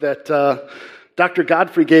that Dr.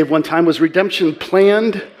 Godfrey gave one time was redemption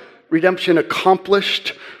planned, redemption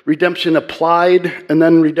accomplished, redemption applied, and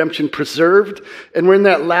then redemption preserved. And we're in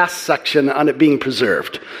that last section on it being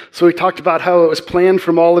preserved. So we talked about how it was planned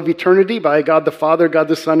from all of eternity by God the Father, God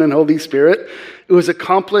the Son, and Holy Spirit. It was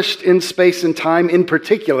accomplished in space and time, in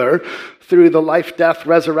particular, through the life, death,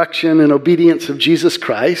 resurrection, and obedience of Jesus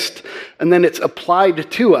Christ. And then it's applied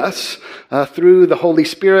to us through the Holy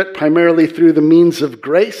Spirit, primarily through the means of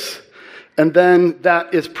grace. And then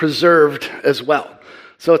that is preserved as well.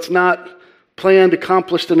 So it's not planned,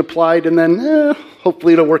 accomplished, and applied, and then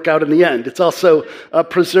hopefully it'll work out in the end. It's also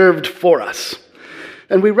preserved for us.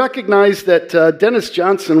 And we recognize that Dennis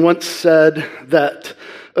Johnson once said that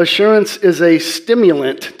assurance is a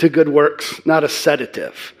stimulant to good works, not a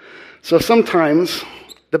sedative. So sometimes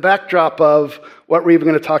the backdrop of what we're even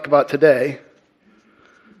going to talk about today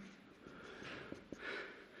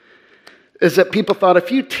is that people thought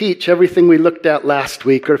if you teach everything we looked at last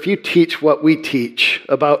week, or if you teach what we teach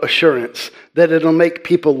about assurance, that it'll make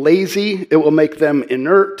people lazy, it will make them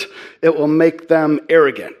inert, it will make them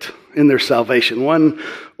arrogant in their salvation, one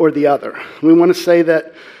or the other. We want to say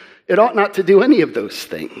that it ought not to do any of those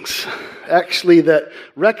things. Actually, that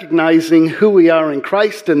recognizing who we are in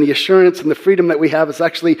Christ and the assurance and the freedom that we have is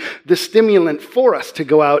actually the stimulant for us to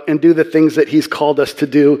go out and do the things that he's called us to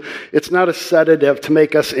do. It's not a sedative to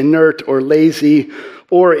make us inert or lazy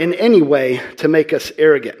or in any way to make us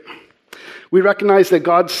arrogant. We recognize that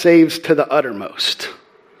God saves to the uttermost.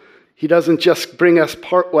 He doesn't just bring us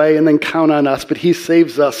partway and then count on us, but he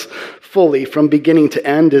saves us fully from beginning to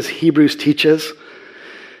end, as Hebrews teaches.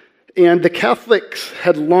 And the Catholics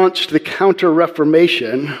had launched the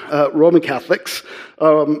Counter-Reformation, Roman Catholics,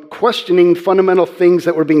 questioning fundamental things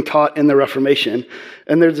that were being taught in the Reformation.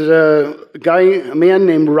 And there's a man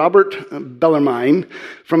named Robert Bellarmine,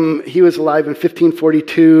 he was alive in 1542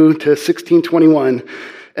 to 1621,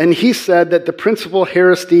 and he said that the principal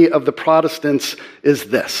heresy of the Protestants is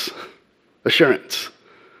this: assurance.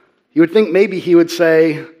 You would think maybe he would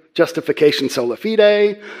say justification sola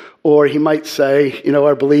fide, or he might say,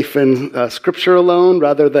 our belief in Scripture alone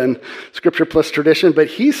rather than Scripture plus tradition. But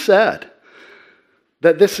he said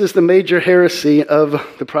that this is the major heresy of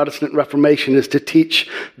the Protestant Reformation, is to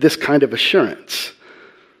teach this kind of assurance.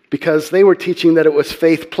 Because they were teaching that it was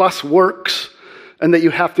faith plus works, and that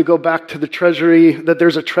you have to go back to the treasury, that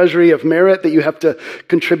there's a treasury of merit that you have to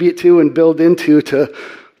contribute to and build into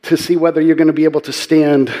to see whether you're going to be able to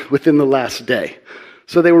stand within the last day.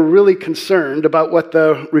 So they were really concerned about what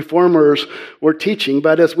the reformers were teaching.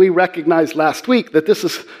 But as we recognized last week, that this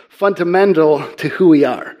is fundamental to who we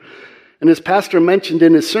are. And as Pastor mentioned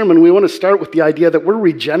in his sermon, we want to start with the idea that we're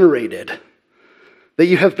regenerated, that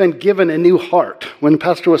you have been given a new heart. When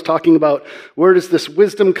Pastor was talking about where does this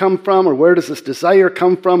wisdom come from, or where does this desire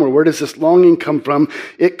come from, or where does this longing come from,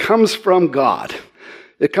 it comes from God.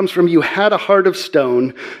 It comes from you had a heart of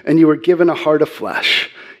stone and you were given a heart of flesh.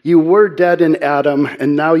 You were dead in Adam,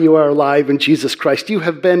 and now you are alive in Jesus Christ. You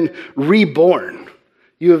have been reborn.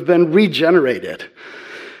 You have been regenerated.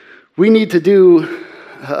 We need to do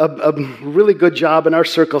a really good job in our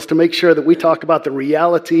circles to make sure that we talk about the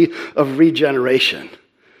reality of regeneration.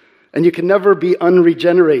 And you can never be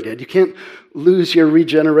unregenerated. You can't lose your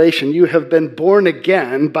regeneration. You have been born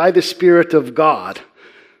again by the Spirit of God,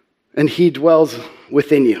 and he dwells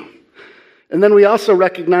within you. And then we also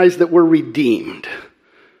recognize that we're redeemed.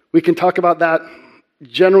 We can talk about that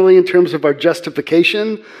generally in terms of our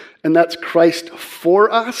justification, and that's Christ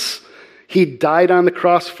for us. He died on the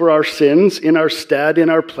cross for our sins, in our stead, in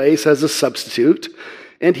our place as a substitute.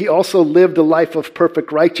 And he also lived a life of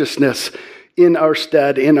perfect righteousness in our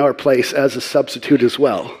stead, in our place as a substitute as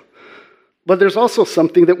well. But there's also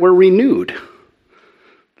something that we're renewed.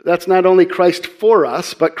 That's not only Christ for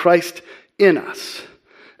us, but Christ in us.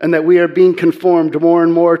 And that we are being conformed more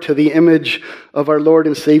and more to the image of our Lord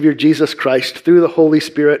and Savior Jesus Christ through the Holy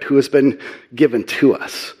Spirit who has been given to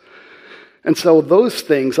us. And so those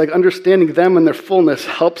things, like understanding them in their fullness,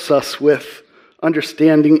 helps us with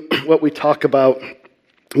understanding what we talk about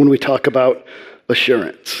when we talk about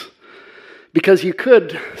assurance. Because you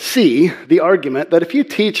could see the argument that if you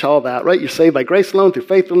teach all that, right, you're saved by grace alone, through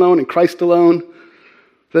faith alone, in Christ alone,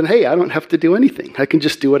 then hey, I don't have to do anything. I can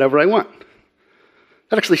just do whatever I want.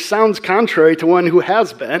 That actually sounds contrary to one who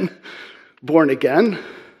has been born again.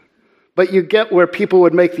 But you get where people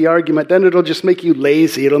would make the argument, then it'll just make you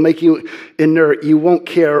lazy, it'll make you inert, you won't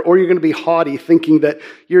care, or you're going to be haughty thinking that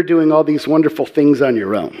you're doing all these wonderful things on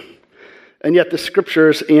your own. And yet the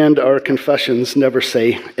scriptures and our confessions never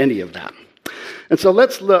say any of that. And so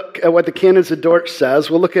let's look at what the Canons of Dort says.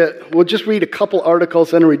 We'll just read a couple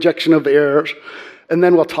articles on a rejection of errors, and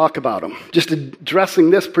then we'll talk about them. Just addressing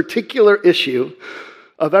this particular issue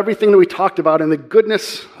of everything that we talked about and the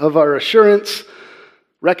goodness of our assurance,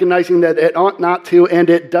 recognizing that it ought not to, and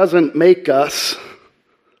it doesn't make us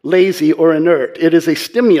lazy or inert. It is a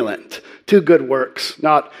stimulant to good works,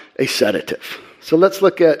 not a sedative. So let's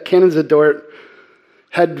look at Canons of Dort,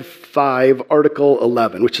 Head 5, Article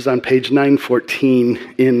 11, which is on page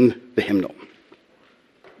 914 in the hymnal.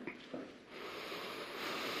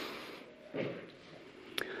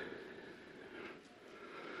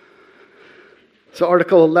 So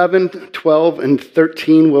Article 11, 12, and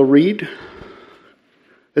 13 we'll read.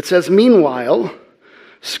 It says, "Meanwhile,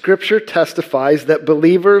 Scripture testifies that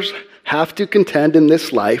believers have to contend in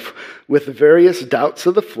this life with various doubts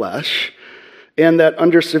of the flesh, and that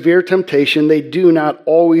under severe temptation they do not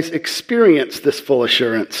always experience this full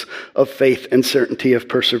assurance of faith and certainty of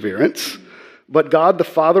perseverance. But God, the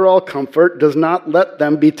Father all comfort, does not let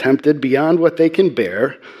them be tempted beyond what they can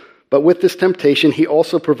bear, but with this temptation he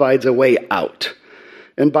also provides a way out,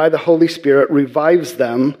 and by the Holy Spirit revives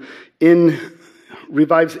in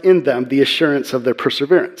them the assurance of their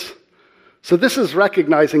perseverance." So this is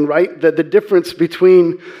recognizing, right, that the difference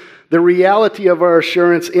between the reality of our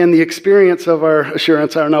assurance and the experience of our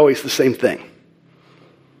assurance aren't always the same thing.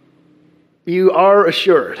 You are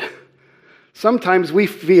assured. Sometimes we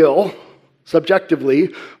feel,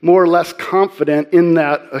 subjectively, more or less confident in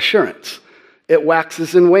that assurance. It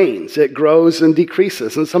waxes and wanes. It grows and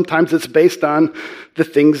decreases. And sometimes it's based on the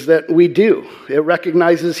things that we do. It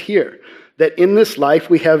recognizes here that in this life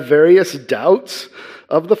we have various doubts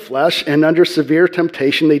of the flesh, and under severe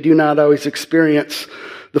temptation they do not always experience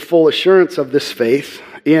the full assurance of this faith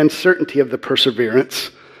and certainty of the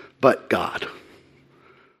perseverance, but God.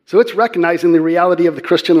 So it's recognizing the reality of the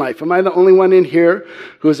Christian life. Am I the only one in here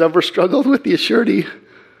who has ever struggled with the assurity?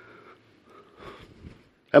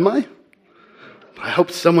 Am I? I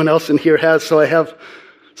hope someone else in here has, so I have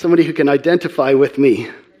somebody who can identify with me.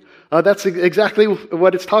 That's exactly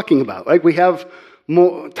what it's talking about. Right? We have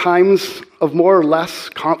times of more or less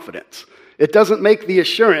confidence. It doesn't make the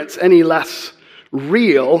assurance any less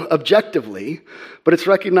real objectively, but it's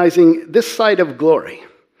recognizing this side of glory.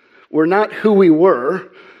 We're not who we were,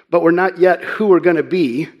 but we're not yet who we're going to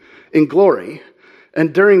be in glory.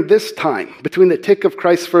 And during this time, between the tick of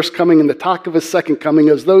Christ's first coming and the talk of his second coming,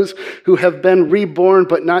 as those who have been reborn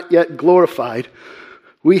but not yet glorified,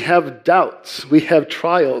 we have doubts, we have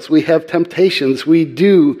trials, we have temptations. We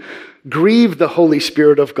do grieve the Holy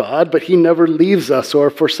Spirit of God, but he never leaves us or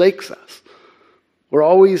forsakes us. We're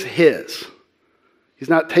always his. He's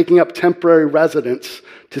not taking up temporary residence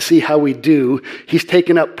to see how we do. He's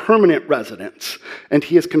taken up permanent residence, and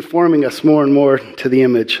he is conforming us more and more to the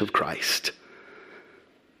image of Christ.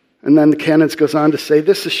 And then the Canons goes on to say,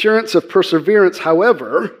 this assurance of perseverance,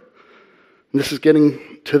 however, and this is getting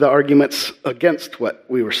to the arguments against what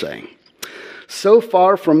we were saying, so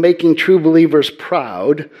far from making true believers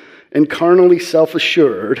proud and carnally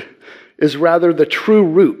self-assured, is rather the true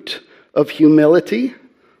root of humility,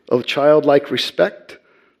 of childlike respect,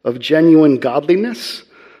 of genuine godliness,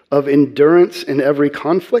 of endurance in every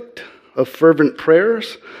conflict, of fervent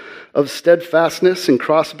prayers, of steadfastness in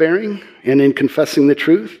cross-bearing and in confessing the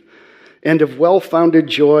truth, and of well-founded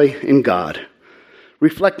joy in God.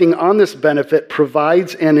 Reflecting on this benefit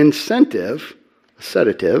provides an incentive, a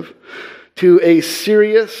sedative, to a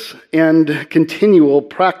serious and continual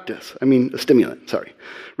practice. A stimulant.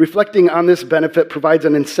 Reflecting on this benefit provides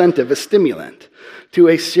an incentive, a stimulant, to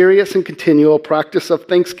a serious and continual practice of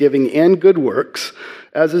thanksgiving and good works,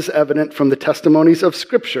 as is evident from the testimonies of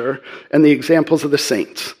Scripture and the examples of the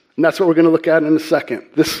saints. And that's what we're going to look at in a second.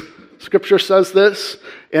 This Scripture says this,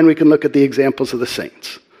 and we can look at the examples of the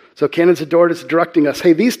saints. So Canons of Dort is directing us,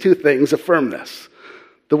 hey, these two things affirm this.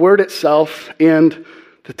 The Word itself and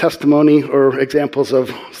the testimony or examples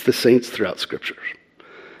of the saints throughout Scripture.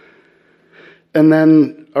 And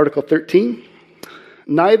then Article 13,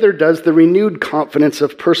 neither does the renewed confidence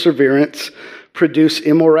of perseverance produce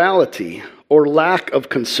immorality or lack of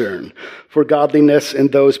concern for godliness in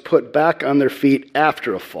those put back on their feet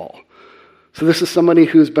after a fall. So this is somebody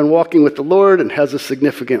who's been walking with the Lord and has a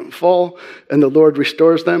significant fall, and the Lord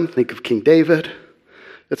restores them. Think of King David.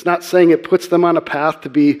 It's not saying it puts them on a path to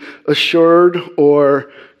be assured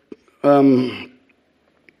or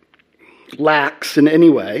lax in any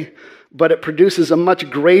way, but it produces a much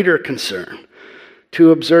greater concern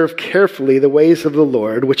to observe carefully the ways of the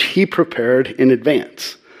Lord, which he prepared in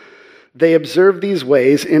advance. They observe these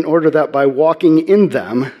ways in order that by walking in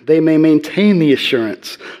them, they may maintain the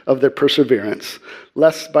assurance of their perseverance,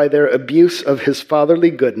 lest by their abuse of his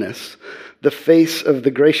fatherly goodness, the face of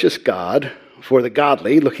the gracious God, for the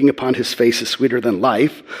godly. Looking upon his face is sweeter than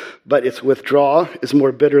life, but its withdrawal is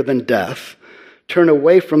more bitter than death. Turn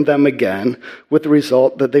away from them again, with the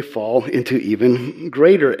result that they fall into even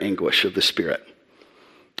greater anguish of the spirit.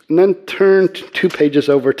 And then turn 2 pages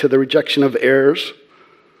over to the rejection of errors.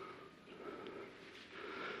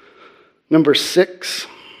 Number 6.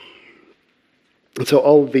 And so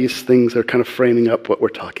all of these things are kind of framing up what we're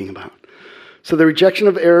talking about. So the rejection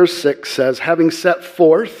of errors 6 says, having set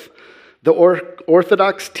forth the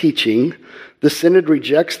orthodox teaching, the synod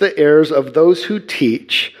rejects the errors of those who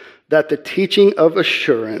teach that the teaching of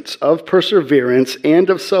assurance, of perseverance, and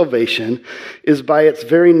of salvation is by its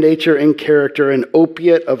very nature and character an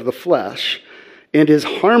opiate of the flesh and is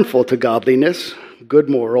harmful to godliness, good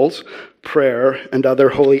morals, prayer, and other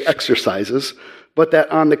holy exercises, but that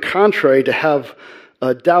on the contrary, to have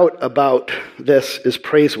a doubt about this is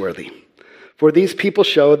praiseworthy. For these people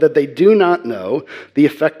show that they do not know the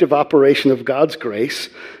effective operation of God's grace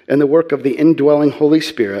and the work of the indwelling Holy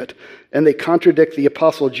Spirit, and they contradict the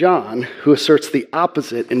Apostle John, who asserts the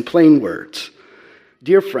opposite in plain words.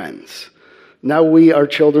 Dear friends, now we are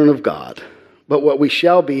children of God, but what we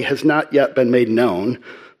shall be has not yet been made known,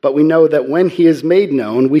 but we know that when he is made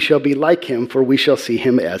known, we shall be like him, for we shall see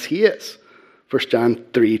him as he is. 1 John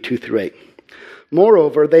 3, 2-8.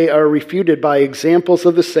 Moreover, they are refuted by examples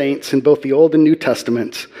of the saints in both the Old and New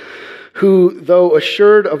Testaments, who, though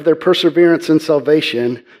assured of their perseverance and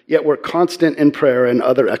salvation, yet were constant in prayer and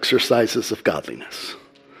other exercises of godliness.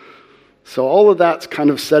 So all of that's kind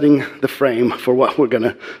of setting the frame for what we're going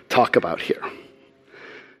to talk about here.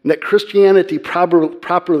 And that Christianity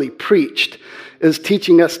properly preached is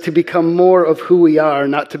teaching us to become more of who we are,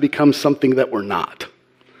 not to become something that we're not.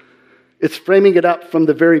 It's framing it up from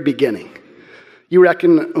the very beginning. You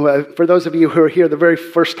reckon, for those of you who are here, the very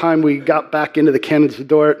first time we got back into the canons of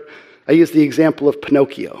Dort, I used the example of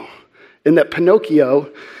Pinocchio. In that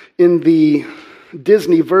Pinocchio, in the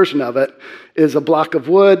Disney version of it, is a block of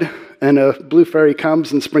wood, and a blue fairy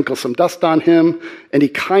comes and sprinkles some dust on him, and he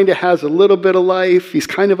kind of has a little bit of life. He's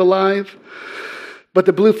kind of alive. But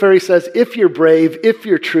the blue fairy says, if you're brave, if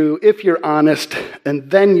you're true, if you're honest,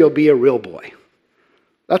 and then you'll be a real boy.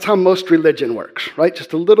 That's how most religion works, right?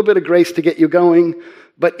 Just a little bit of grace to get you going.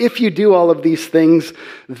 But if you do all of these things,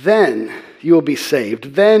 then you will be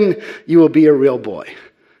saved. Then you will be a real boy.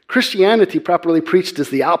 Christianity, properly preached, is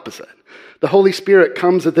the opposite. The Holy Spirit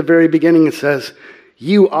comes at the very beginning and says,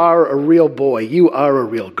 you are a real boy. You are a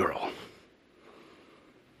real girl.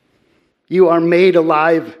 You are made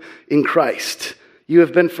alive in Christ. You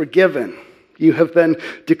have been forgiven. You have been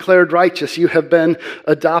declared righteous. You have been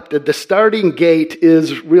adopted. The starting gate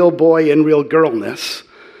is real boy and real girlness.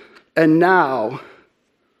 And now,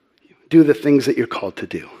 do the things that you're called to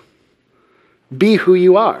do. Be who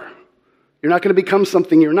you are. You're not going to become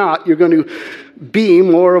something you're not. You're going to be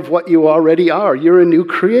more of what you already are. You're a new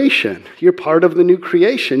creation. You're part of the new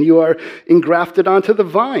creation. You are engrafted onto the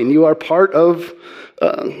vine. You are part of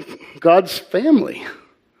God's family.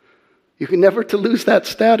 You can never to lose that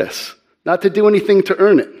status. Not to do anything to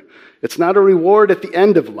earn it. It's not a reward at the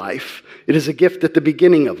end of life. It is a gift at the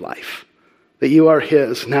beginning of life. That you are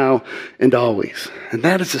his now and always. And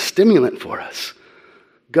that is a stimulant for us.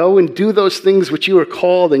 Go and do those things which you are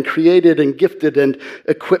called and created and gifted and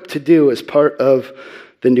equipped to do as part of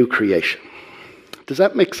the new creation. Does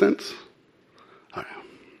that make sense? All right.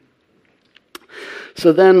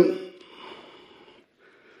 So then,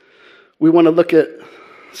 we want to look at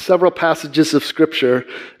several passages of Scripture,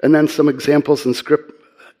 and then some examples in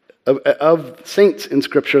of saints in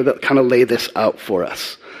Scripture that kind of lay this out for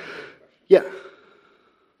us. Yeah? Does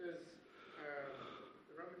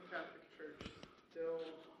the Roman Catholic Church still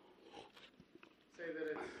say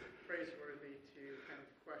that it's praiseworthy to kind of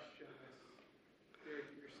question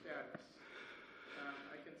your status?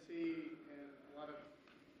 I can see in a lot of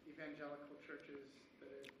evangelical churches that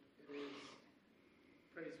it is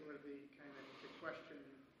praiseworthy kind of to question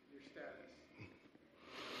your status.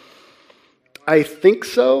 I think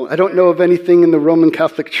so. I don't know of anything in the Roman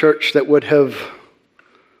Catholic Church that would have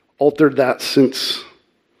altered that since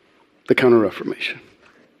the Counter-Reformation.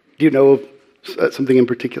 Do you know of something in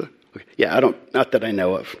particular? Okay. Yeah, not that I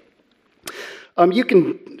know of. You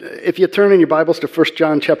can, if you turn in your Bibles to 1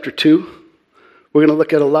 John chapter 2, we're going to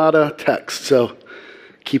look at a lot of text, so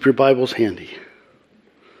keep your Bibles handy.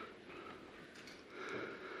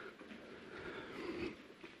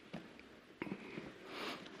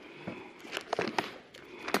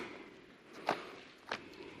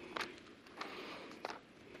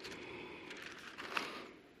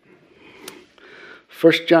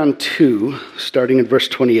 First John 2, starting in verse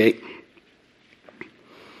 28.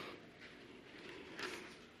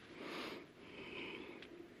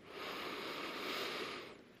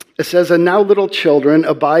 It says, "And now, little children,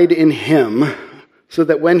 abide in him, so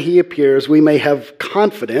that when he appears, we may have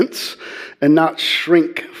confidence and not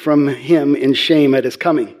shrink from him in shame at his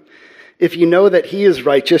coming. If you know that he is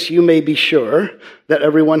righteous, you may be sure that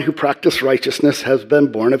everyone who practices righteousness has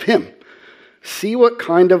been born of him. See what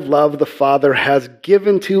kind of love the Father has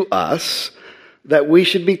given to us, that we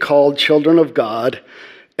should be called children of God,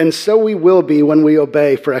 and so we will be when we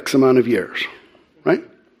obey for X amount of years." Right?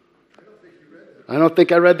 I don't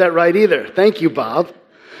think I read that right either. Thank you, Bob.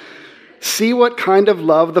 See what kind of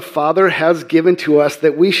love the Father has given to us,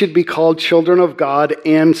 that we should be called children of God,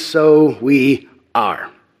 and so we are.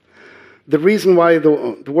 The reason why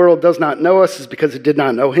the world does not know us is because it did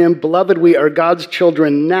not know him. Beloved, we are God's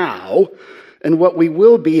children now, and what we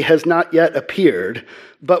will be has not yet appeared,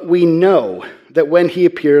 but we know that when he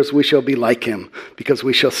appears, we shall be like him, because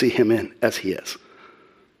we shall see him as he is.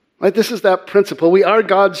 Right? This is that principle. We are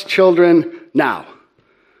God's children now.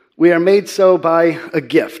 We are made so by a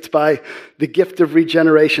gift, by the gift of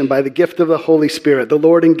regeneration, by the gift of the Holy Spirit, the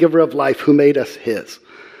Lord and giver of life who made us his.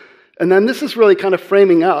 And then this is really kind of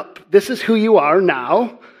framing up, this is who you are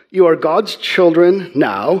now. You are God's children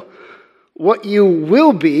now. What you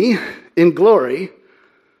will be in glory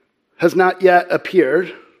has not yet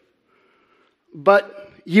appeared,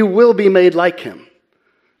 but you will be made like him,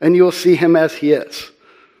 and you will see him as he is.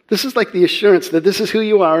 This is like the assurance that this is who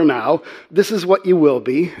you are now, this is what you will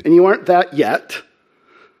be, and you aren't that yet,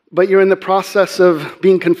 but you're in the process of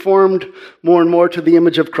being conformed more and more to the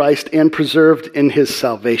image of Christ and preserved in his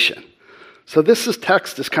salvation. So this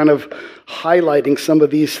text is kind of highlighting some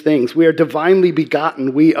of these things. We are divinely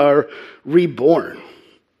begotten. We are reborn.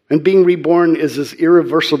 And being reborn is as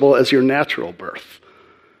irreversible as your natural birth.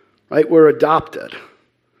 Right? We're adopted.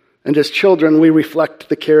 And as children, we reflect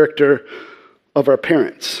the character of our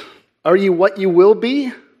parents. Are you what you will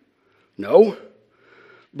be? No.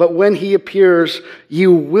 But when he appears,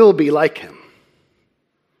 you will be like him.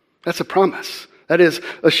 That's a promise. That is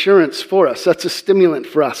assurance for us. That's a stimulant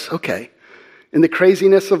for us. Okay. In the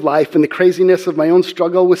craziness of life, in the craziness of my own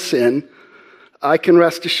struggle with sin, I can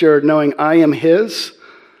rest assured knowing I am his.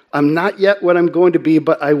 I'm not yet what I'm going to be,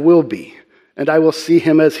 but I will be. And I will see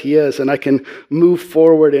him as he is, and I can move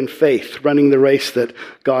forward in faith, running the race that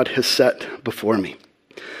God has set before me.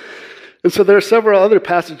 And so there are several other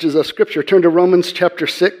passages of Scripture. Turn to Romans chapter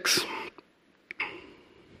 6.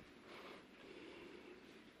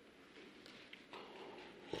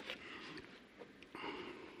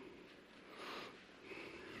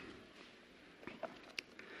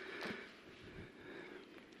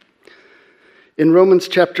 In Romans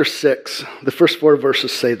chapter 6, the first 4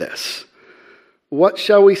 verses say this: "What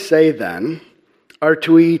shall we say then? Are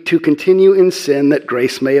we to continue in sin that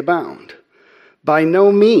grace may abound? By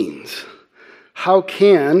no means. How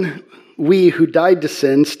can we who died to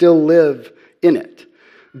sin still live in it?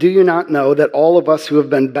 Do you not know that all of us who have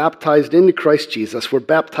been baptized into Christ Jesus were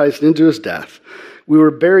baptized into his death? We were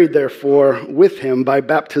buried, therefore, with him by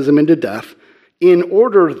baptism into death, in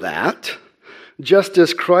order that, just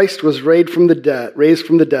as Christ was raised from the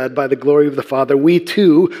dead by the glory of the Father, we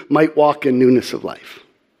too might walk in newness of life."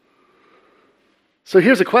 So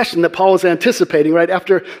here's a question that Paul was anticipating, right?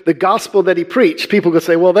 After the gospel that he preached, people could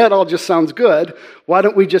say, well, that all just sounds good. Why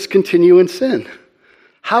don't we just continue in sin?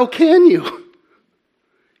 How can you?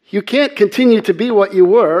 You can't continue to be what you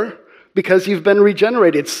were because you've been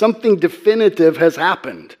regenerated. Something definitive has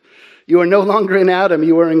happened. You are no longer in Adam,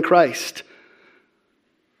 you are in Christ.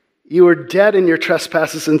 You were dead in your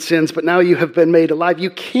trespasses and sins, but now you have been made alive.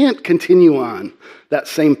 You can't continue on that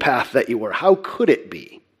same path that you were. How could it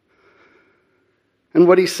be? And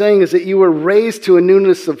what he's saying is that you were raised to a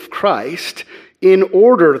newness of Christ in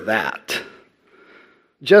order that,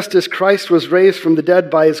 just as Christ was raised from the dead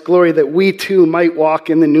by his glory, that we too might walk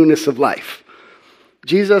in the newness of life.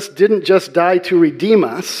 Jesus didn't just die to redeem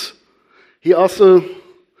us. He also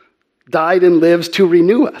died and lives to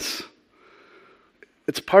renew us.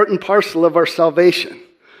 It's part and parcel of our salvation.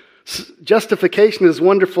 Justification, as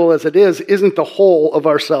wonderful as it is, isn't the whole of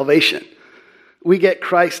our salvation. We get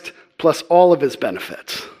Christ plus all of his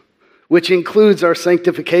benefits, which includes our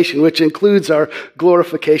sanctification, which includes our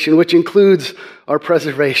glorification, which includes our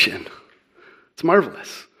preservation. It's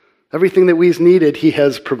marvelous. Everything that we've needed, he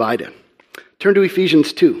has provided. Turn to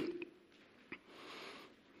Ephesians 2.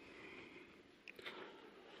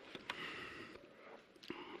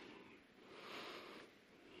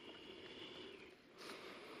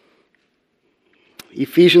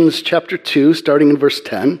 Ephesians chapter 2, starting in verse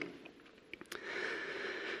 10.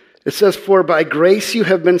 It says, "For by grace you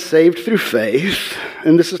have been saved through faith,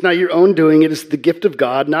 and this is not your own doing, it is the gift of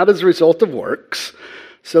God, not as a result of works,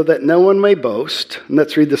 so that no one may boast. And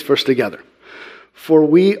let's read this verse together. For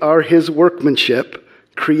we are his workmanship,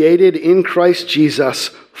 created in Christ Jesus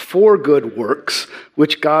for good works,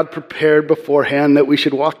 which God prepared beforehand that we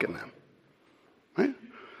should walk in them. Right?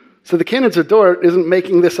 So the canons of Dort isn't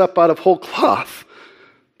making this up out of whole cloth.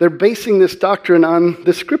 They're basing this doctrine on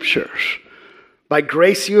the scriptures. By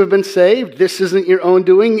grace you have been saved. This isn't your own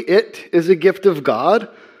doing. It is a gift of God.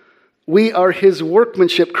 We are his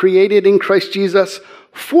workmanship, created in Christ Jesus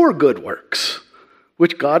for good works,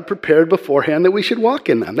 which God prepared beforehand that we should walk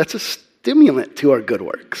in them. That's a stimulant to our good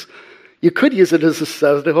works. You could use it as a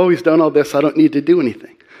sedative. Oh, he's done all this. I don't need to do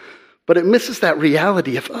anything. But it misses that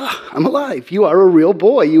reality of, I'm alive. You are a real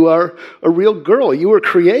boy. You are a real girl. You were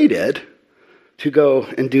created to go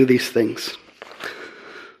and do these things.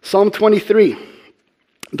 Psalm 23.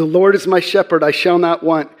 The Lord is my shepherd. I shall not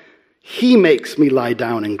want. He makes me lie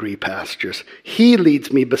down in green pastures. He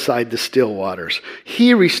leads me beside the still waters.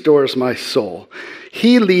 He restores my soul.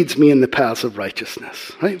 He leads me in the paths of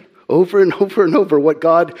righteousness. Right? Over and over and over what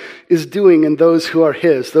God is doing in those who are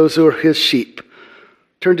his, those who are his sheep.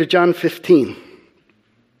 Turn to John 15.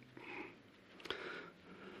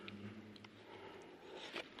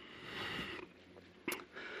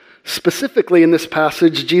 Specifically in this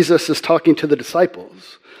passage, Jesus is talking to the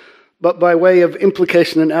disciples. But by way of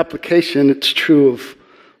implication and application, it's true of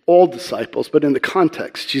all disciples. But in the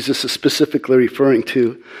context, Jesus is specifically referring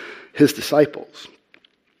to his disciples.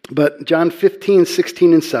 But John 15,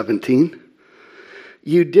 16, and 17.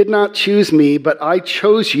 You did not choose me, but I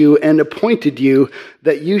chose you and appointed you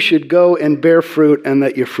that you should go and bear fruit and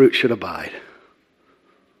that your fruit should abide.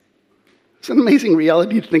 It's an amazing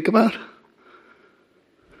reality to think about.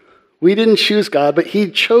 We didn't choose God, but he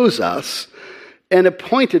chose us and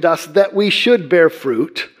appointed us that we should bear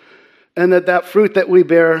fruit, and that fruit that we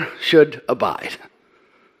bear should abide.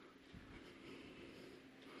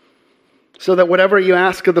 So that whatever you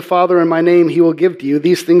ask of the Father in my name, he will give to you.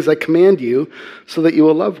 These things I command you, so that you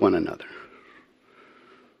will love one another.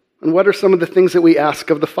 And what are some of the things that we ask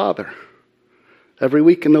of the Father? Every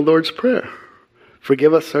week in the Lord's Prayer.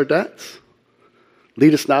 Forgive us our debts.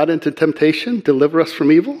 Lead us not into temptation. Deliver us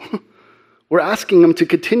from evil. We're asking him to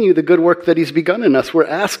continue the good work that he's begun in us. We're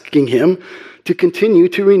asking him to continue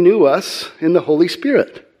to renew us in the Holy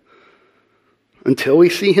Spirit until we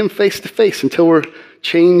see him face to face, until we're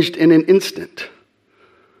changed in an instant.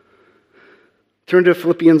 Turn to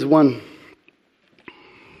Philippians 1.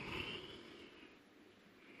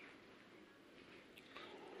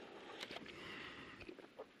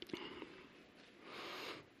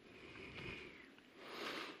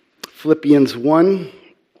 Philippians 1.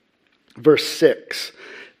 Verse 6,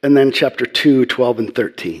 and then chapter 2, 12 and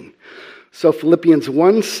 13. So Philippians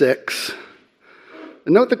 1, 6,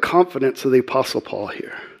 note the confidence of the Apostle Paul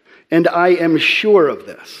here. And I am sure of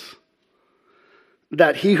this,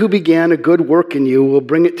 that he who began a good work in you will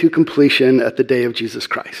bring it to completion at the day of Jesus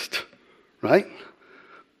Christ. Right?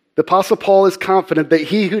 The Apostle Paul is confident that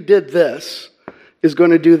he who did this is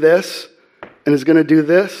going to do this, and is going to do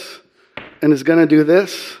this, and is going to do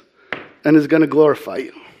this, and is going to glorify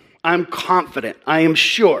you. I'm confident, I am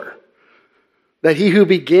sure that he who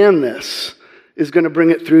began this is going to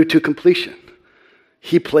bring it through to completion.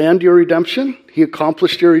 He planned your redemption, he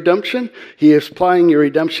accomplished your redemption, he is applying your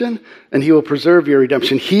redemption, and he will preserve your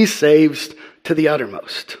redemption. He saves to the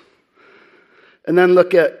uttermost. And then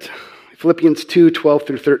look at Philippians 2, 12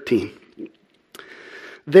 through 13.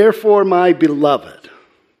 Therefore, my beloved,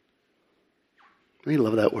 I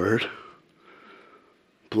love that word,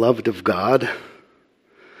 beloved of God,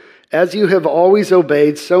 as you have always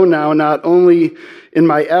obeyed, so now, not only in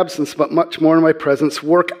my absence, but much more in my presence,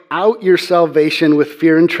 work out your salvation with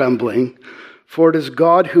fear and trembling, for it is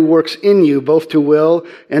God who works in you both to will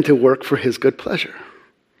and to work for his good pleasure.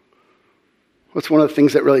 That's one of the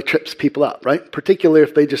things that really trips people up, right? Particularly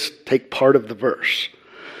if they just take part of the verse.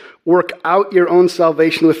 Work out your own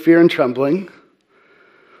salvation with fear and trembling,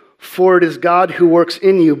 for it is God who works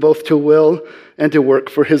in you both to will and to work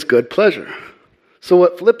for his good pleasure. So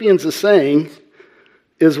what Philippians is saying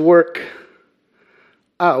is work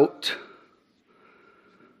out,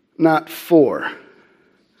 not for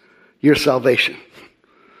your salvation.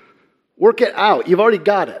 Work it out. You've already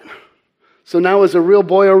got it. So now as a real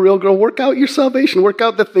boy or real girl, work out your salvation. Work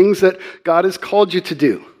out the things that God has called you to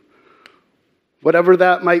do. Whatever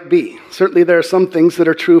that might be. Certainly there are some things that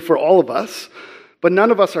are true for all of us, but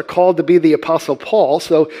none of us are called to be the Apostle Paul.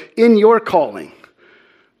 So in your calling,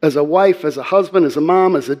 as a wife, as a husband, as a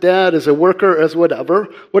mom, as a dad, as a worker, as whatever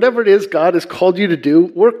it is God has called you to do,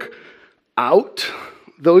 work out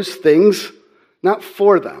those things, not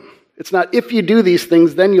for them. It's not if you do these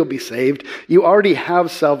things, then you'll be saved. You already have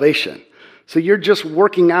salvation. So you're just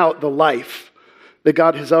working out the life that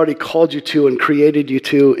God has already called you to and created you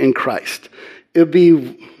to in Christ. It would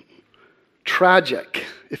be tragic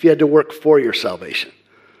if you had to work for your salvation.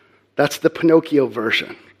 That's the Pinocchio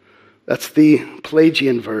version. That's the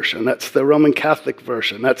Pelagian version. That's the Roman Catholic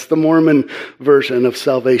version. That's the Mormon version of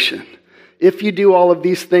salvation. If you do all of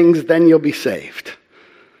these things, then you'll be saved.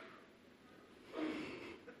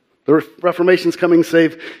 The Reformation's coming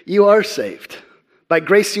save. You are saved. By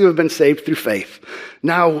grace you have been saved through faith.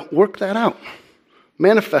 Now work that out.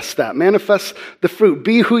 Manifest that. Manifest the fruit.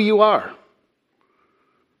 Be who you are.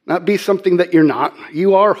 Not be something that you're not.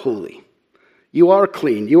 You are holy. You are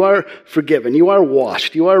clean. You are forgiven. You are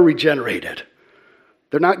washed. You are regenerated.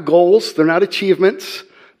 They're not goals. They're not achievements.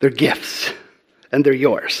 They're gifts. And they're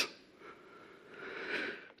yours.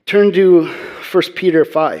 Turn to 1 Peter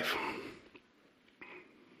 5.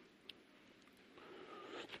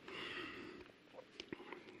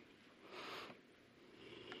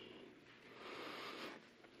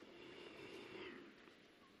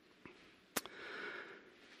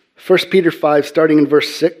 First Peter 5, starting in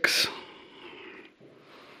verse 6,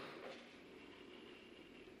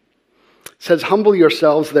 says, "Humble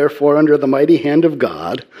yourselves, therefore, under the mighty hand of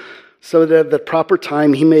God, so that at the proper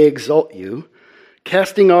time he may exalt you,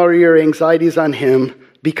 casting all your anxieties on him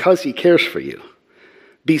because he cares for you.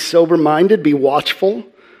 Be sober-minded, be watchful.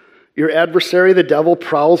 Your adversary, the devil,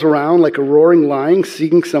 prowls around like a roaring lion,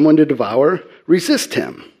 seeking someone to devour. Resist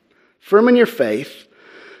him, firm in your faith,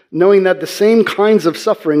 knowing that the same kinds of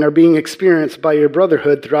suffering are being experienced by your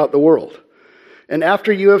brotherhood throughout the world. And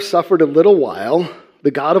after you have suffered a little while,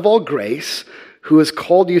 the God of all grace, who has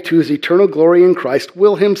called you to his eternal glory in Christ,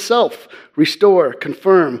 will himself restore,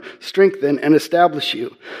 confirm, strengthen, and establish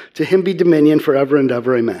you. To him be dominion forever and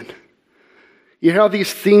ever. Amen." You hear how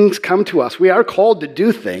these things come to us. We are called to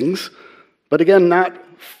do things, but again, not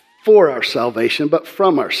for our salvation, but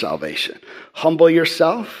from our salvation. Humble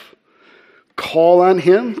yourself. Call on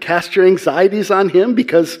him. Cast your anxieties on him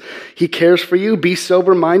because he cares for you. Be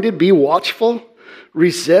sober-minded. Be watchful.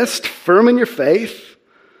 Resist. Firm in your faith.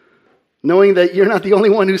 Knowing that you're not the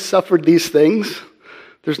only one who suffered these things.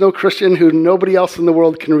 There's no Christian who nobody else in the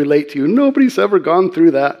world can relate to. Nobody's ever gone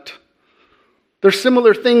through that. There's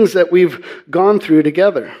similar things that we've gone through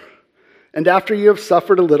together. And after you have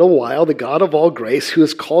suffered a little while, the God of all grace, who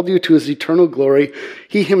has called you to his eternal glory,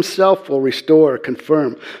 he himself will restore,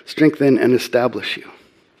 confirm, strengthen, and establish you.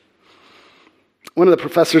 One of the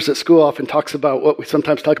professors at school often talks about what we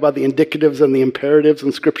sometimes talk about, the indicatives and the imperatives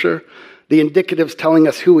in Scripture. The indicatives telling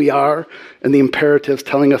us who we are, and the imperatives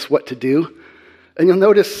telling us what to do. And you'll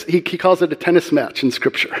notice he calls it a tennis match in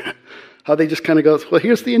Scripture. How they just kind of goes, well,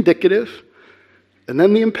 here's the indicative, and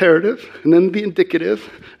then the imperative, and then the indicative,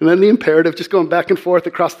 and then the imperative, just going back and forth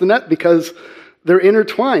across the net because they're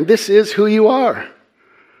intertwined. This is who you are.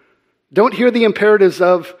 Don't hear the imperatives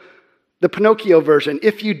of the Pinocchio version.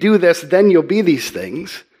 If you do this, then you'll be these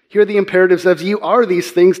things. Hear the imperatives of you are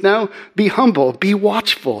these things now. Be humble, be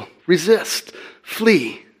watchful, resist,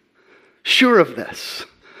 flee. Sure of this,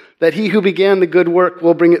 that he who began the good work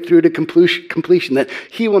will bring it through to completion, that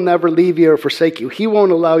he will never leave you or forsake you. He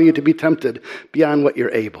won't allow you to be tempted beyond what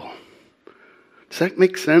you're able. Does that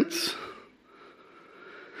make sense?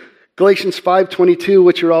 Galatians 5:22,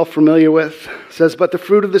 which you're all familiar with, says, "But the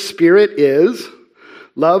fruit of the Spirit is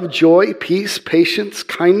love, joy, peace, patience,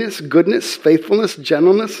 kindness, goodness, faithfulness,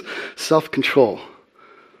 gentleness, self-control."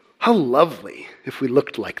 How lovely if we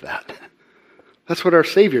looked like that. That's what our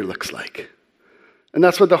Savior looks like. And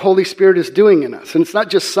that's what the Holy Spirit is doing in us. And it's not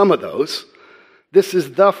just some of those. This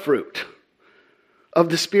is the fruit of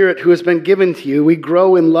the Spirit who has been given to you. We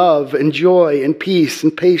grow in love and joy and peace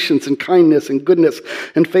and patience and kindness and goodness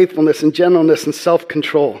and faithfulness and gentleness and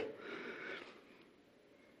self-control.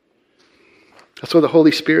 That's what the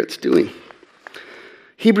Holy Spirit's doing.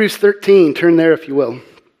 Hebrews 13, turn there if you will.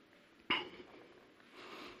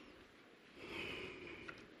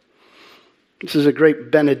 This is a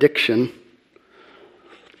great benediction.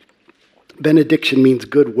 Benediction means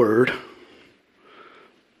good word.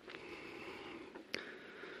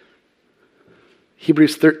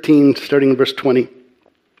 Hebrews 13, starting in verse 20.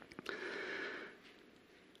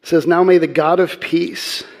 Says, "Now may the God of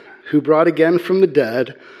peace, who brought again from the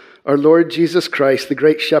dead our Lord Jesus Christ, the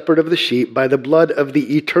great shepherd of the sheep, by the blood of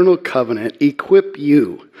the eternal covenant, equip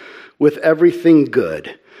you with everything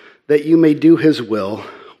good, that you may do his will,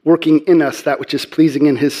 working in us that which is pleasing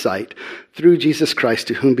in his sight, through Jesus Christ,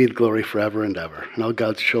 to whom be the glory forever and ever." And all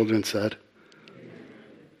God's children said,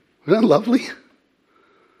 isn't that lovely?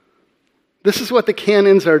 This is what the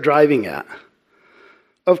canons are driving at.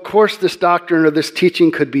 Of course, this doctrine or this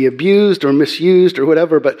teaching could be abused or misused or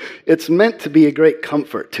whatever, but it's meant to be a great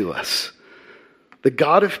comfort to us. The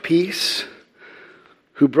God of peace,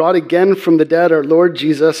 who brought again from the dead our Lord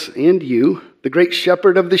Jesus and you, the great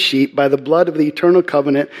shepherd of the sheep, by the blood of the eternal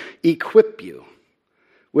covenant, equip you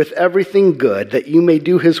with everything good that you may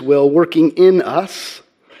do his will, working in us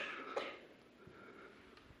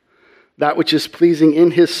that which is pleasing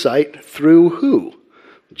in his sight through who?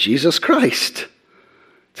 Jesus Christ,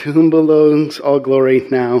 to whom belongs all glory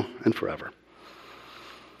now and forever.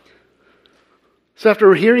 So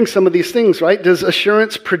after hearing some of these things, right, does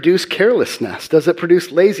assurance produce carelessness? Does it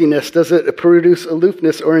produce laziness? Does it produce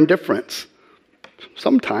aloofness or indifference?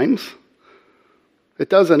 Sometimes. It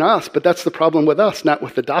does in us, but that's the problem with us, not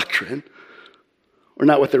with the doctrine or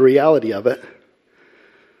not with the reality of it.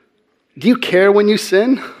 Do you care when you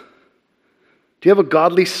sin? Do you have a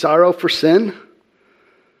godly sorrow for sin?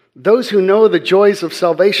 Those who know the joys of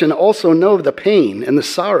salvation also know the pain and the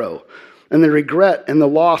sorrow and the regret and the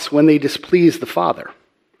loss when they displease the Father.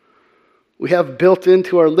 We have built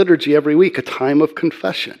into our liturgy every week a time of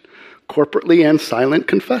confession, corporately and silent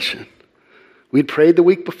confession. We'd prayed the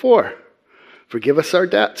week before, forgive us our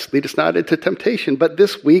debts, lead us not into temptation. But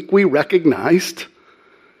this week we recognized,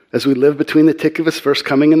 as we live between the tick of his first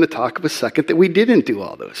coming and the talk of his second, that we didn't do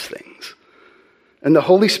all those things. And the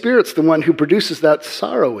Holy Spirit's the one who produces that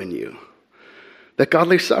sorrow in you, that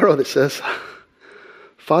godly sorrow that says,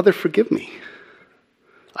 Father, forgive me.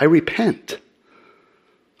 I repent.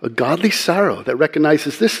 A godly sorrow that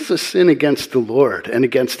recognizes this is a sin against the Lord and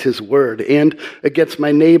against his word and against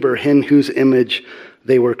my neighbor in whose image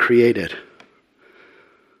they were created.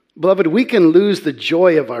 Beloved, we can lose the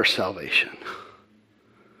joy of our salvation,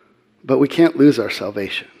 but we can't lose our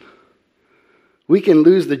salvation. We can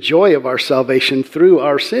lose the joy of our salvation through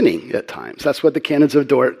our sinning at times. That's what the Canons of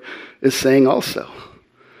Dort is saying also.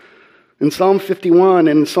 In Psalm 51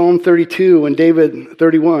 and Psalm 32 and David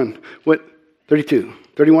 31 to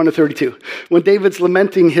 32, when David's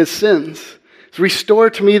lamenting his sins, restore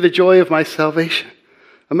to me the joy of my salvation.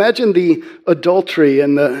 Imagine the adultery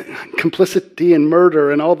and the complicity and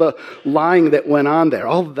murder and all the lying that went on there.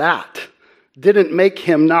 All that didn't make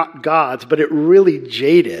him not God's, but it really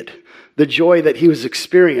jaded the joy that he was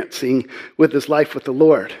experiencing with his life with the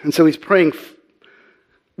Lord. And so he's praying,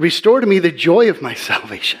 restore to me the joy of my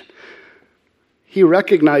salvation. He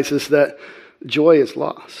recognizes that joy is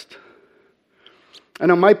lost. I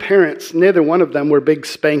know my parents, neither one of them were big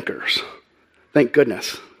spankers. Thank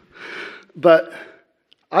goodness. But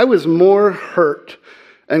I was more hurt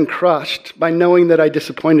and crushed by knowing that I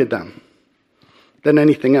disappointed them than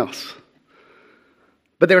anything else.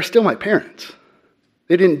 But they were still my parents.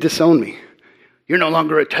 They didn't disown me. You're no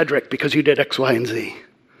longer a Tedrick because you did X, Y, and Z.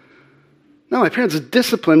 No, my parents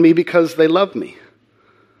disciplined me because they love me.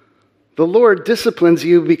 The Lord disciplines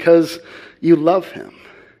you because you love him.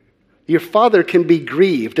 Your Father can be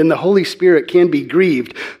grieved, and the Holy Spirit can be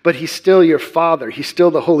grieved, but he's still your Father. He's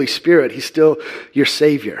still the Holy Spirit. He's still your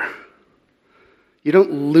Savior. You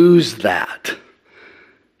don't lose that.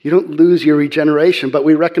 You don't lose your regeneration, but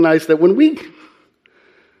we recognize that when we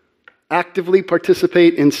actively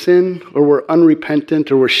participate in sin, or we're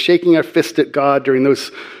unrepentant, or we're shaking our fist at God during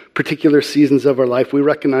those particular seasons of our life, we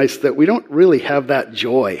recognize that we don't really have that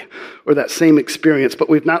joy or that same experience, but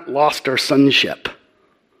we've not lost our sonship.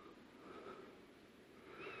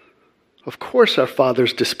 Of course our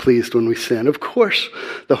Father's displeased when we sin. Of course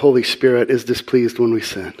the Holy Spirit is displeased when we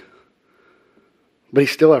sin. But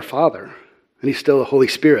he's still our Father, and he's still the Holy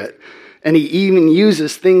Spirit. And he even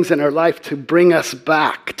uses things in our life to bring us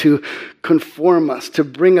back, to conform us, to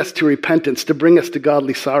bring us to repentance, to bring us to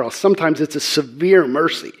godly sorrow. Sometimes it's a severe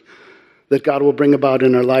mercy that God will bring about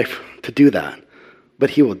in our life to do that.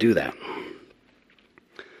 But he will do that.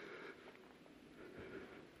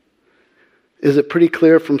 Is it pretty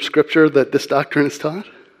clear from Scripture that this doctrine is taught?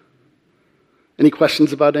 Any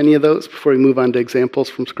questions about any of those before we move on to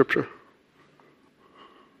examples from Scripture?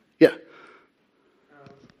 Yeah.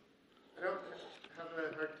 I don't have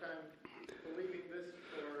a hard time believing this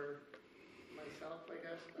for myself, I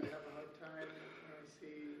guess. I have a hard time when I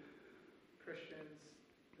see Christians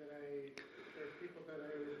or people that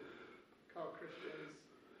I would call Christians,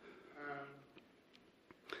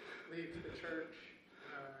 leave the church.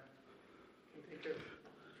 Think of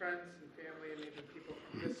friends and family and even people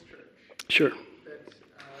from this church. Sure. That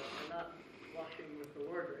are not walking with the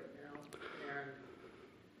Lord right now. And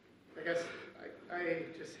I guess I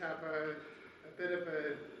just have a bit of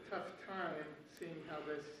a tough time seeing how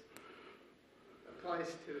this applies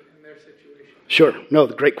to in their situation. Sure. No,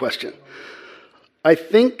 great question. I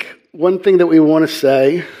think one thing that we want to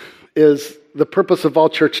say is the purpose of all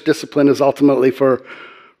church discipline is ultimately for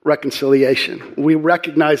reconciliation. We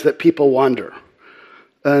recognize that people wander,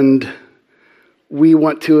 and we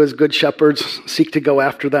want to, as good shepherds, seek to go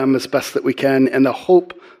after them as best that we can, and the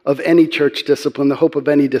hope of any church discipline, the hope of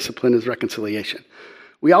any discipline is reconciliation.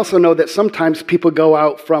 We also know that sometimes people go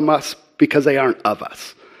out from us because they aren't of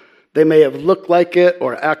us. They may have looked like it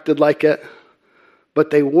or acted like it, but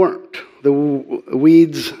they weren't. The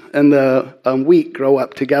weeds and the wheat grow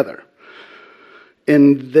up together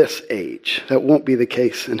in this age. That won't be the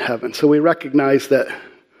case in heaven. So we recognize that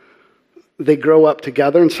they grow up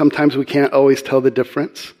together, and sometimes we can't always tell the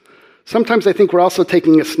difference. Sometimes I think we're also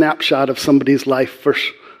taking a snapshot of somebody's life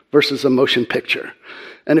versus a motion picture.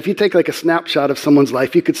 And if you take like a snapshot of someone's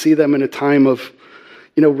life, you could see them in a time of,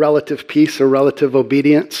 relative peace or relative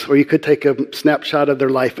obedience, or you could take a snapshot of their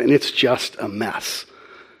life and it's just a mess.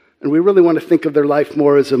 And we really want to think of their life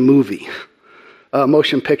more as a movie, a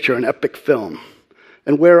motion picture, an epic film.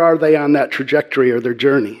 And where are they on that trajectory or their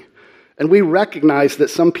journey? And we recognize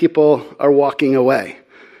that some people are walking away.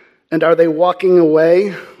 And are they walking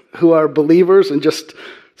away who are believers and just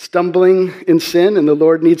stumbling in sin and the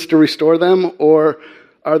Lord needs to restore them? Or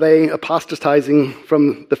are they apostatizing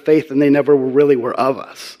from the faith and they never really were of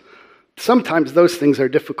us? Sometimes those things are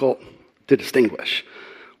difficult to distinguish.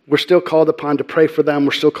 We're still called upon to pray for them.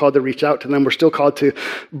 We're still called to reach out to them. We're still called to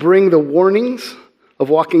bring the warnings of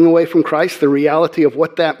walking away from Christ, the reality of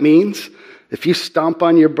what that means. If you stomp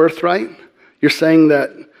on your birthright, you're saying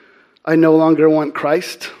that I no longer want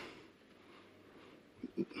Christ.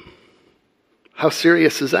 How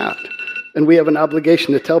serious is that? And we have an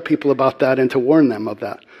obligation to tell people about that and to warn them of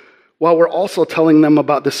that, while we're also telling them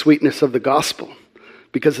about the sweetness of the gospel,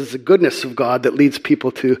 because it's the goodness of God that leads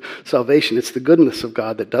people to salvation. It's the goodness of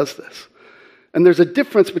God that does this. And there's a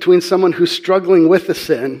difference between someone who's struggling with the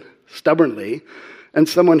sin stubbornly and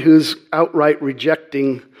someone who's outright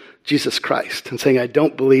rejecting Jesus Christ and saying, I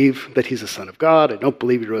don't believe that he's the Son of God. I don't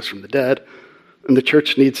believe he rose from the dead. And the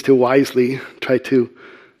church needs to wisely try to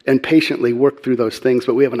and patiently work through those things,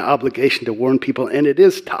 but we have an obligation to warn people, and it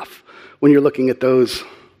is tough when you're looking at those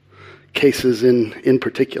cases in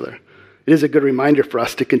particular. It is a good reminder for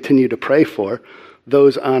us to continue to pray for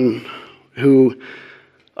those who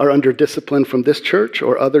are under discipline from this church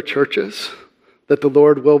or other churches, that the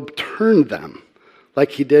Lord will turn them like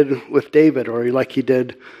he did with David or like he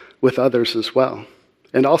did with others as well.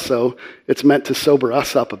 And also, it's meant to sober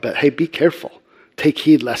us up a bit. Hey, be careful. Take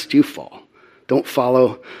heed lest you fall. Don't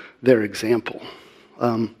follow their example.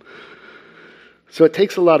 So it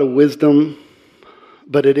takes a lot of wisdom,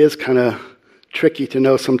 but it is kind of tricky to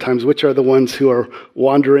know sometimes which are the ones who are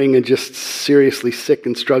wandering and just seriously sick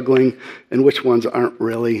and struggling, and which ones aren't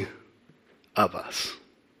really of us.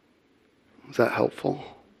 Is that helpful?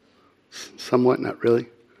 Somewhat, not really.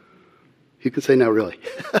 You can say not really.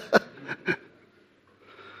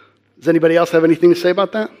 Does anybody else have anything to say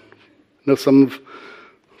about that? I know some of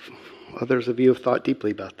others of you have thought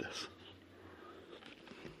deeply about this.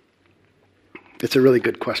 It's a really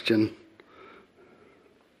good question.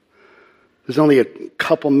 There's only a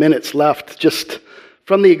couple minutes left. Just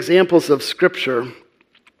from the examples of Scripture,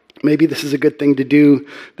 maybe this is a good thing to do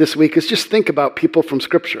this week, is just think about people from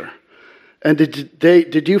Scripture. And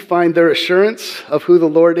did you find their assurance of who the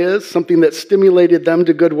Lord is, something that stimulated them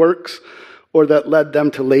to good works or that led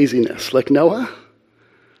them to laziness? Like Noah,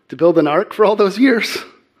 to build an ark for all those years,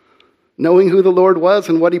 knowing who the Lord was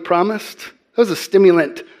and what he promised? That was a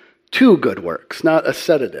stimulant to good works, not a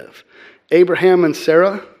sedative. Abraham and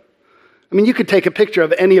Sarah, I mean, you could take a picture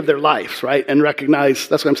of any of their lives, right, and recognize,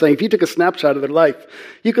 that's what I'm saying, if you took a snapshot of their life,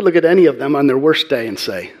 you could look at any of them on their worst day and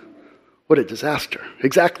say, what a disaster.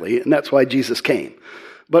 Exactly, and that's why Jesus came.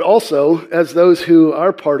 But also, as those who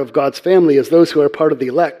are part of God's family, as those who are part of the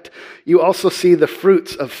elect, you also see the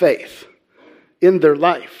fruits of faith in their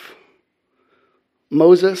life.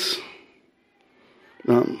 Moses,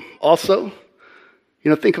 also,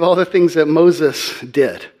 think of all the things that Moses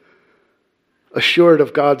did. Assured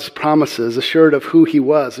of God's promises, assured of who he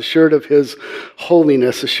was, assured of his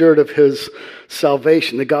holiness, assured of his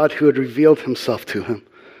salvation, the God who had revealed himself to him.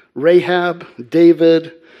 Rahab,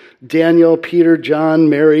 David, Daniel, Peter, John,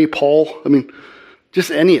 Mary, Paul, just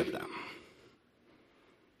any of them.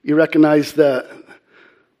 You recognize that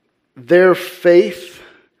their faith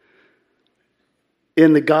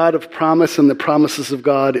in the God of promise and the promises of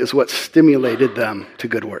God is what stimulated them to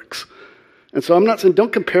good works. And so I'm not saying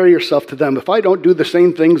don't compare yourself to them. If I don't do the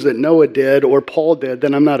same things that Noah did or Paul did,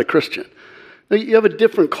 then I'm not a Christian. Now, you have a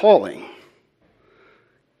different calling.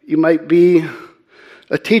 You might be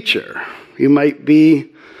a teacher. You might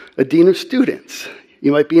be a dean of students.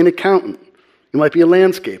 You might be an accountant. You might be a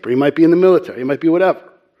landscaper. You might be in the military. You might be whatever.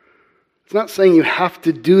 It's not saying you have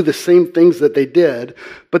to do the same things that they did,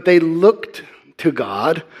 but they looked to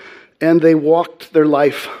God and they walked their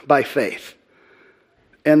life by faith.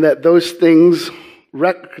 And that those things,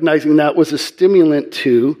 recognizing that, was a stimulant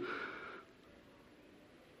to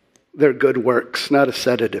their good works, not a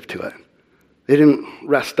sedative to it. They didn't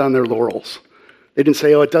rest on their laurels. They didn't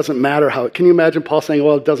say, oh, it doesn't matter how. Can you imagine Paul saying,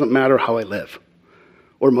 well, it doesn't matter how I live?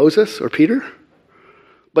 Or Moses or Peter?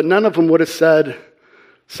 But none of them would have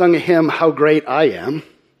sung a hymn, how great I am.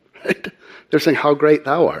 Right? They're saying, how great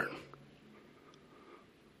thou art.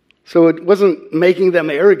 So it wasn't making them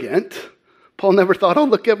arrogant. Paul never thought, oh,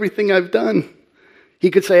 look everything I've done.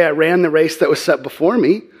 He could say, I ran the race that was set before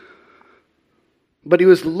me. But he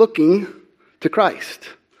was looking to Christ,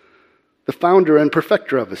 the founder and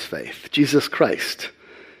perfecter of his faith, Jesus Christ.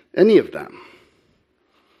 Any of them.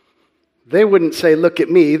 They wouldn't say, look at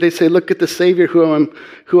me. They say, look at the Savior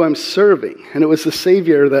who I'm serving. And it was the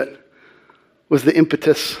Savior that was the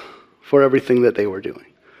impetus for everything that they were doing.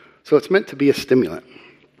 So it's meant to be a stimulant,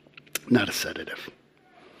 not a sedative.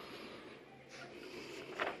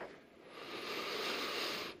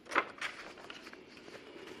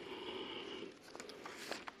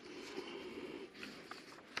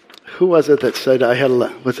 Who was it that said I had a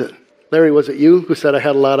lot? Was it Larry? Was it you who said I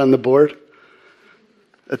had a lot on the board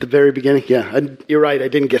at the very beginning? Yeah, you're right. I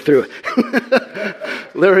didn't get through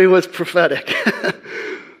it. Larry was prophetic.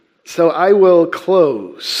 So I will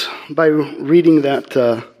close by reading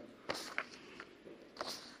that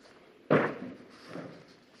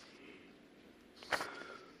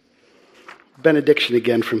benediction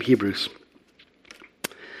again from Hebrews.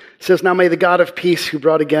 It says, now may the God of peace, who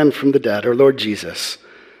brought again from the dead our Lord Jesus,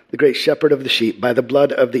 the great shepherd of the sheep, by the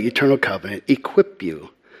blood of the eternal covenant, equip you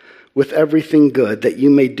with everything good, that you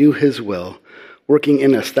may do his will, working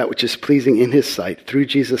in us that which is pleasing in his sight, through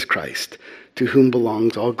Jesus Christ, to whom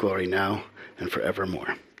belongs all glory now and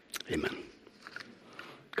forevermore. Amen.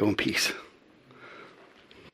 Go in peace.